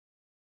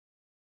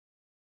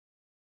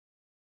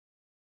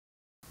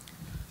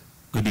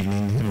Good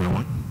evening,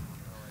 everyone.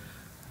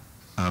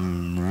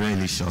 I'm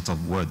really short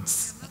of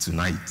words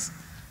tonight.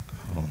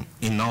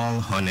 In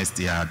all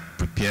honesty, I had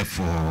prepared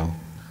for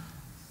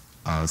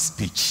a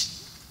speech,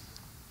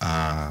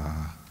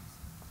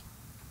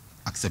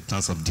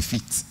 acceptance of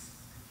defeat.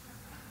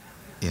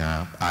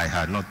 Yeah, I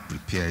had not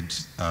prepared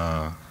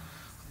a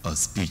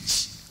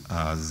speech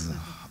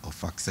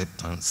of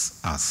acceptance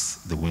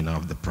as the winner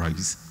of the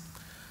prize.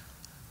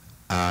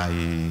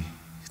 I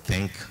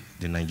thank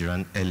the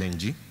Nigerian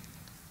NLNG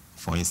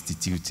for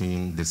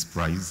instituting this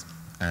prize,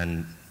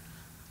 and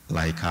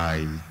like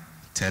I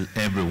tell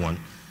everyone,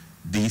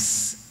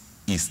 this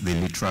is the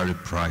literary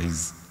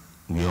prize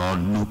we all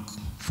look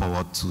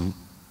forward to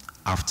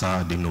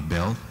after the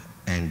Nobel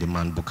and the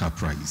Boko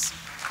Prize.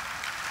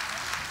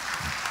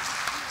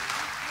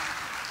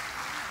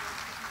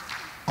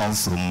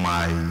 Also,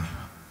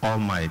 all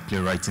my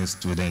playwriting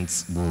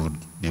students would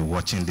be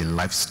watching the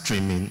live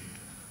streaming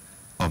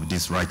of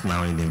this right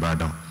now in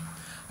Ibadan,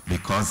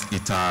 because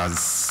it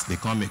has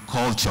become a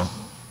culture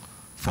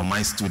for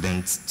my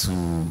students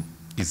to,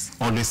 it's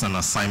always an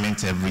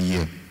assignment every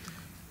year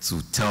to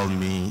tell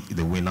me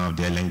the winner of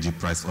the NLNG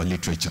Prize for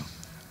Literature,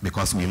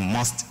 because we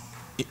must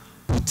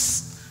put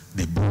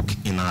the book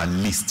in our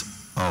list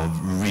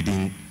of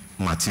reading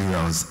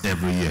materials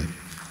every year.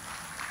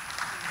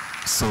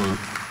 So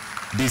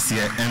this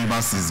year,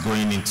 Embers is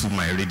going into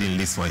my reading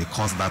list for a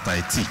course that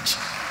I teach.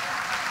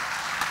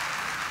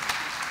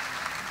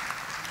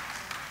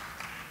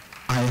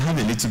 I have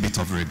a little bit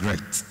of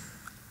regret.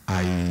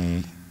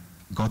 I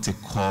got a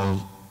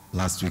call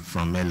last week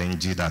from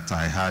NLNG that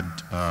I had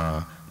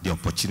the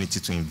opportunity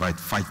to invite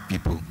 5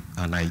 people,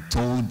 and I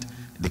told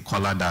the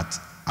caller that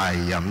I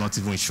am not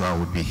even sure I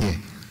would be here.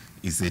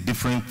 It's a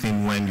different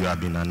thing when you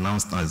have been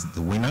announced as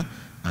the winner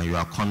and you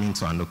are coming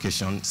to an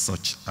occasion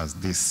such as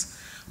this.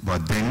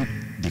 But then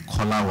the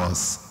caller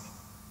was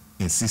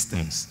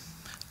insistent,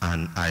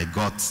 and I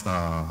got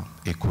a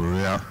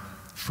courier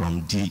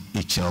from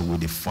DHL with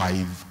the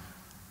 5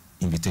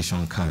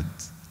 invitation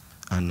cards.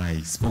 And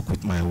I spoke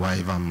with my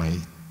wife and my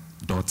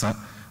daughter,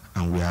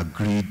 and we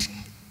agreed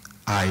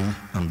I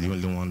am the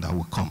only one that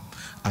will come.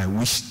 I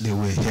wish they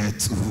were here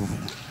too,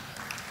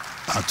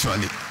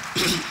 actually.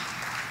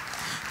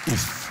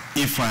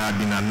 If I had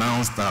been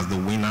announced as the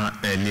winner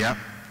earlier,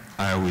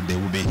 they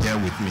would be here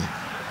with me.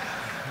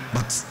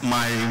 But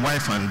my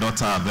wife and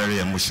daughter are very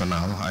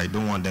emotional. I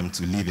don't want them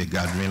to leave a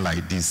gathering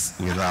like this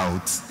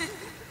without,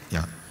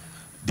 yeah.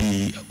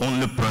 The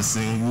only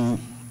person who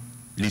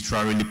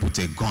literally put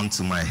a gun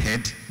to my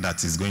head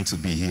that is going to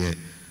be here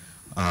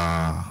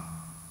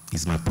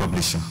is my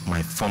publisher,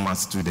 my former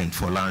student,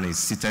 Folan, is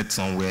seated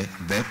somewhere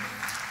there,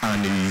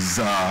 and is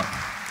a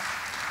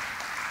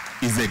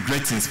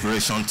great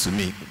inspiration to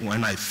me.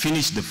 When I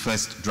finished the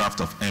first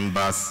draft of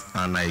Embers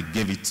and I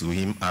gave it to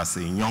him as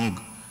a young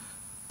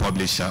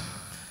publisher,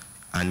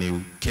 and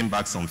he came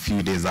back some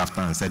few days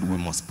after and said, we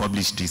must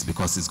publish this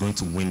because it's going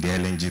to win the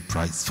NLNG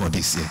Prize for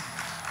this year.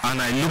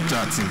 And I looked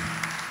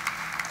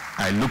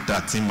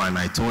at him and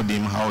I told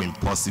him how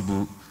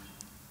impossible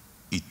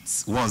it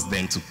was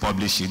then to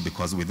publish it,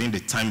 because within the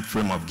time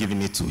frame of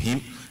giving it to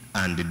him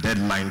and the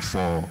deadline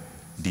for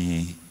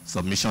the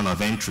submission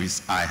of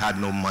entries, I had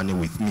no money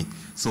with me.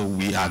 So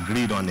we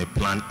agreed on a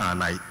plan,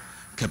 and I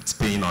kept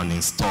paying on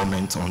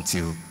installment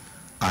until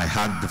I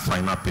had the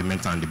final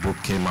payment and the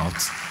book came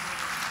out.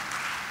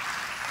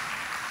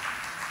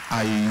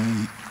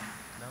 I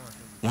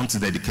want to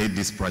dedicate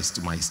this prize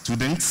to my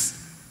students,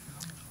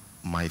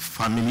 my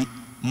family,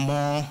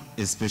 more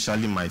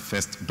especially my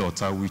first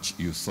daughter, which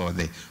you saw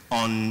there.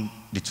 On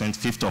the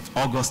 25th of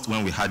August,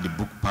 when we had the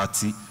book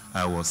party,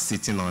 I was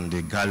sitting on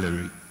the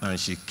gallery, and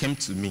she came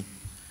to me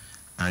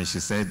and she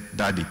said,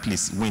 Daddy,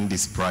 please win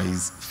this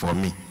prize for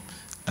me.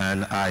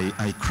 And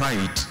I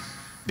cried,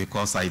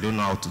 because I don't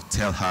know how to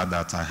tell her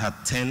that I had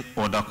 10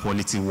 other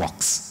quality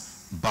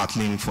works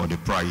battling for the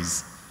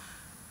prize.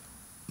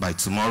 By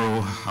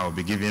tomorrow, I'll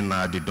be giving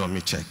her the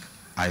dummy check.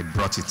 I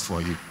brought it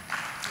for you.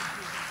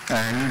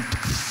 And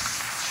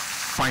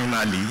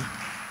finally,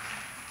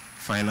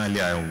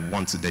 I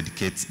want to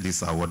dedicate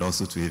this award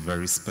also to a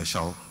very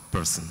special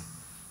person.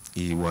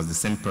 He was the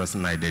same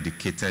person I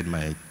dedicated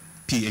my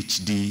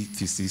PhD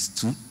thesis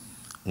to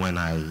when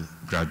I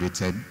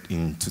graduated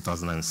in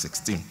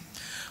 2016.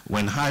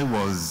 When I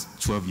was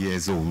 12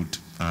 years old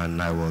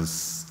and I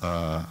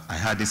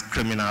had this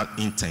criminal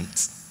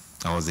intent,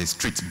 I was a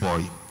street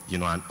boy, you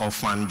know, an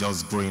orphan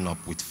just growing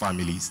up with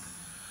families.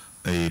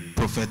 A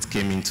prophet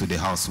came into the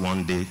house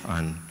one day,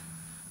 and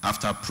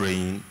after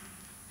praying,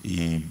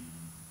 he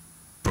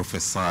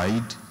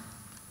prophesied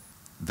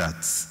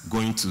that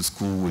going to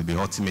school will be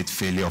ultimate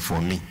failure for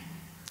me.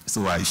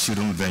 So I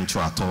shouldn't venture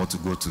at all to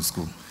go to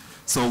school.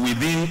 So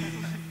within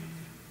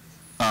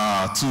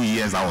 2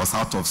 years, I was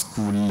out of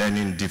school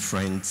learning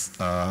different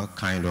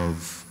kind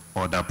of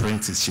other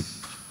apprenticeship.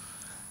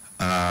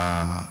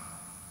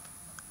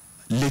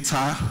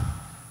 Later,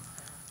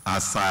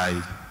 as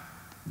I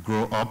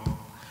grew up,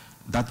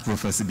 that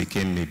prophecy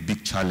became a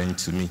big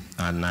challenge to me,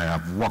 and I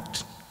have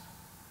worked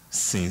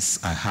since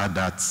I had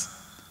that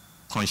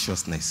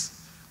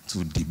consciousness to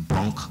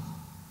debunk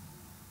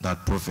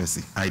that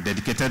prophecy. I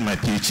dedicated my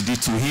PhD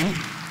to him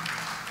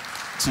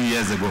 2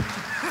 years ago.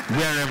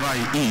 Wherever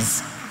he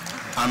is,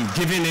 I'm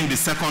giving him the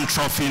second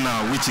trophy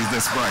now, which is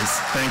this prize.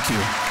 Thank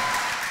you.